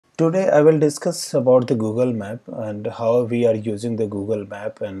Today I will discuss about the Google Map and how we are using the Google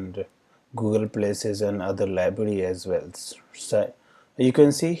Map and Google Places and other library as well. So you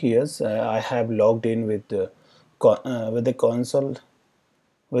can see here I have logged in with the console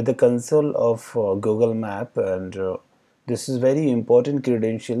of Google Map, and this is very important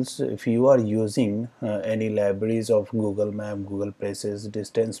credentials if you are using any libraries of Google Map, Google Places,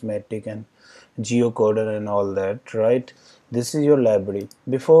 Distance Metric and Geocoder and all that, right? This is your library.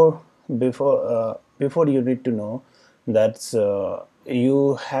 Before you need to know that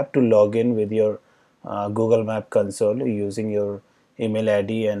you have to log in with your Google Map console using your email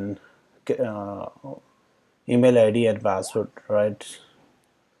ID and uh, password, right?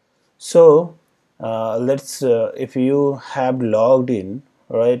 So let's if you have logged in,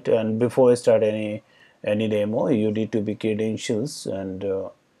 right, and before I start any demo, you need to be credentials, and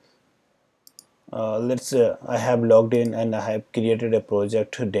let's I have logged in and I have created a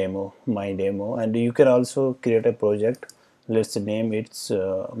project demo, my demo, and you can also create a project. Let's name it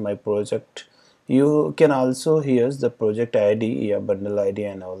my project. You can also here's the project ID, yeah, bundle ID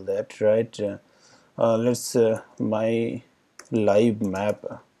and all that, right? Let's my live map.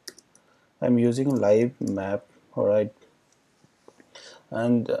 I'm using live map, all right,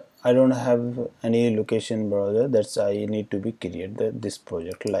 and I don't have any location browser. That's I need to be create this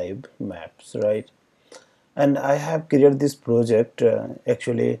project live maps, right? And I have created this project.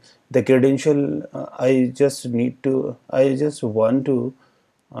 Actually, the credential I just want to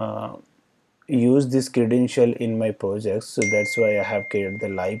uh, use this credential in my project, so that's why I have created the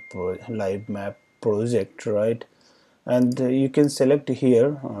live map project, right? And you can select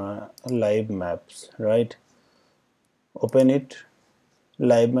here live maps, right? Open it.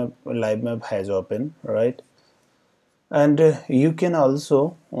 Live map has open, right? And you can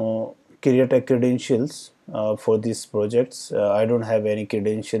also create a credentials for these projects. I don't have any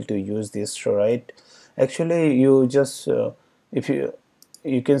credential to use this, right? Actually, you just if you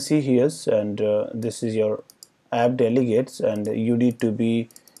can see here, and this is your app delegates, and you need to be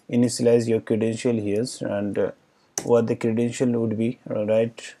initialize your credential here, and what the credential would be,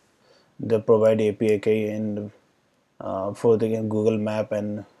 right? The provide API key and for the Google Map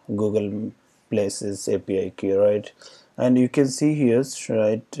and Google Places API key, right? And you can see here,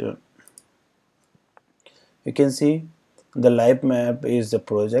 right? You can see the live map is the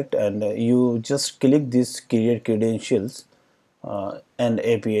project, and you just click this create credentials and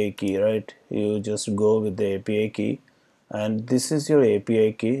API key, right? You just go with the API key, and this is your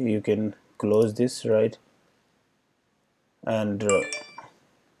API key. You can close this, right? And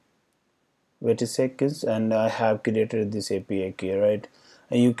wait a second, and I have created this API key, right?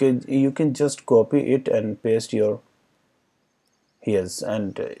 And you can just copy it and paste your here's,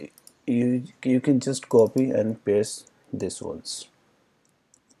 and you can just copy and paste this ones,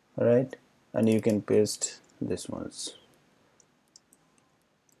 right? And you can paste this ones,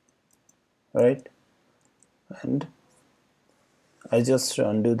 right? And I just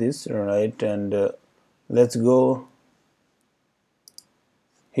undo this, right? And let's go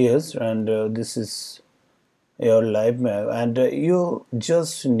here's, and this is your live map, and you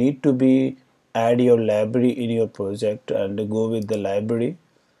just need to be add your library in your project and go with the library.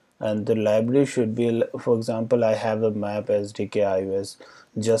 And the library should be, for example, I have a map SDK iOS.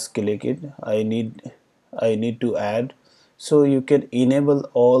 Just click it. I need to add, so you can enable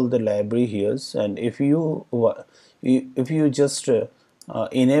all the library here. And if you just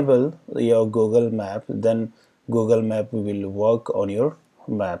enable your Google Map, then Google Map will work on your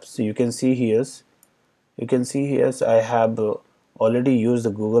maps. So you can see here I have already used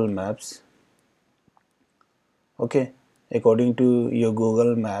the Google Maps. Okay, according to your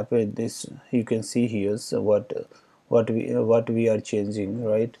Google Map, this you can see here, so what we are changing,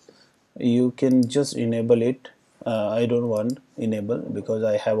 right? You can just enable it. I don't want enable because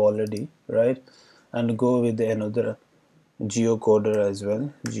I have already, right? And go with another geocoder as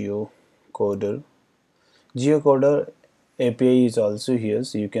well. Geocoder API is also here,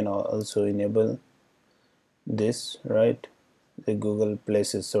 so you can also enable this, right? The Google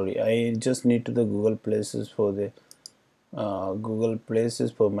Places, sorry, I just need to the Google Places for the Google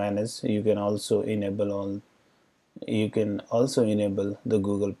Places for manage. You can also enable the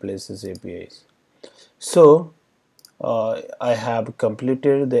Google Places APIs. So I have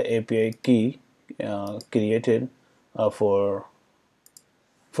completed the API key created for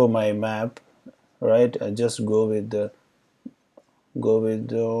my map, right? I just go with the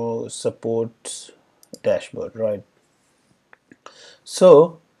support dashboard, right?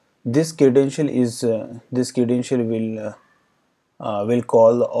 So this credential will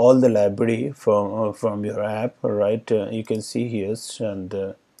call all the library from your app, right? You can see here,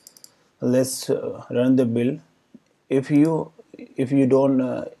 and let's run the build. If you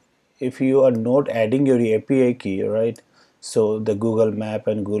don't if you are not adding your API key, right, so the Google Map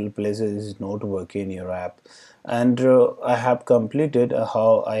and Google Places is not working in your app. And I have completed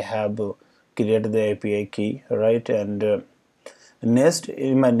how I have created the API key, right. And next,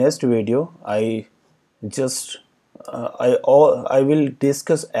 in my next video, just I will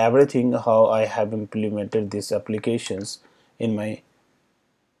discuss everything how I have implemented these applications in my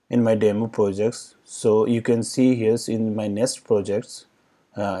demo projects. So you can see here in my next projects,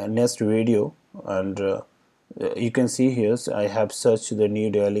 next video. And you can see here I have searched the New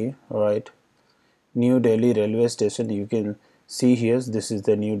Delhi, right. New Delhi railway station. You can see here this is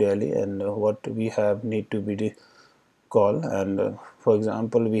the New Delhi, and what we have need to be call. And for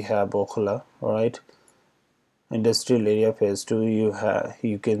example, we have Okhla, right. Industrial area phase 2.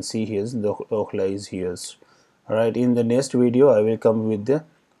 You can see here the Okhla is here, right. In the next video I will come with the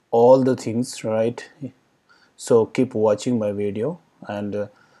all the things, right. So keep watching my video. And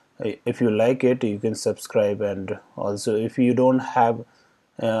if you like it, you can subscribe. And also, if you don't have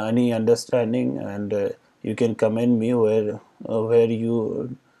any understanding, and you can comment me where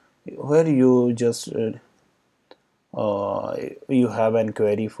you just you have an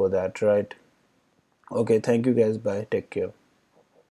query for that, right. Okay, thank you guys, bye, take care.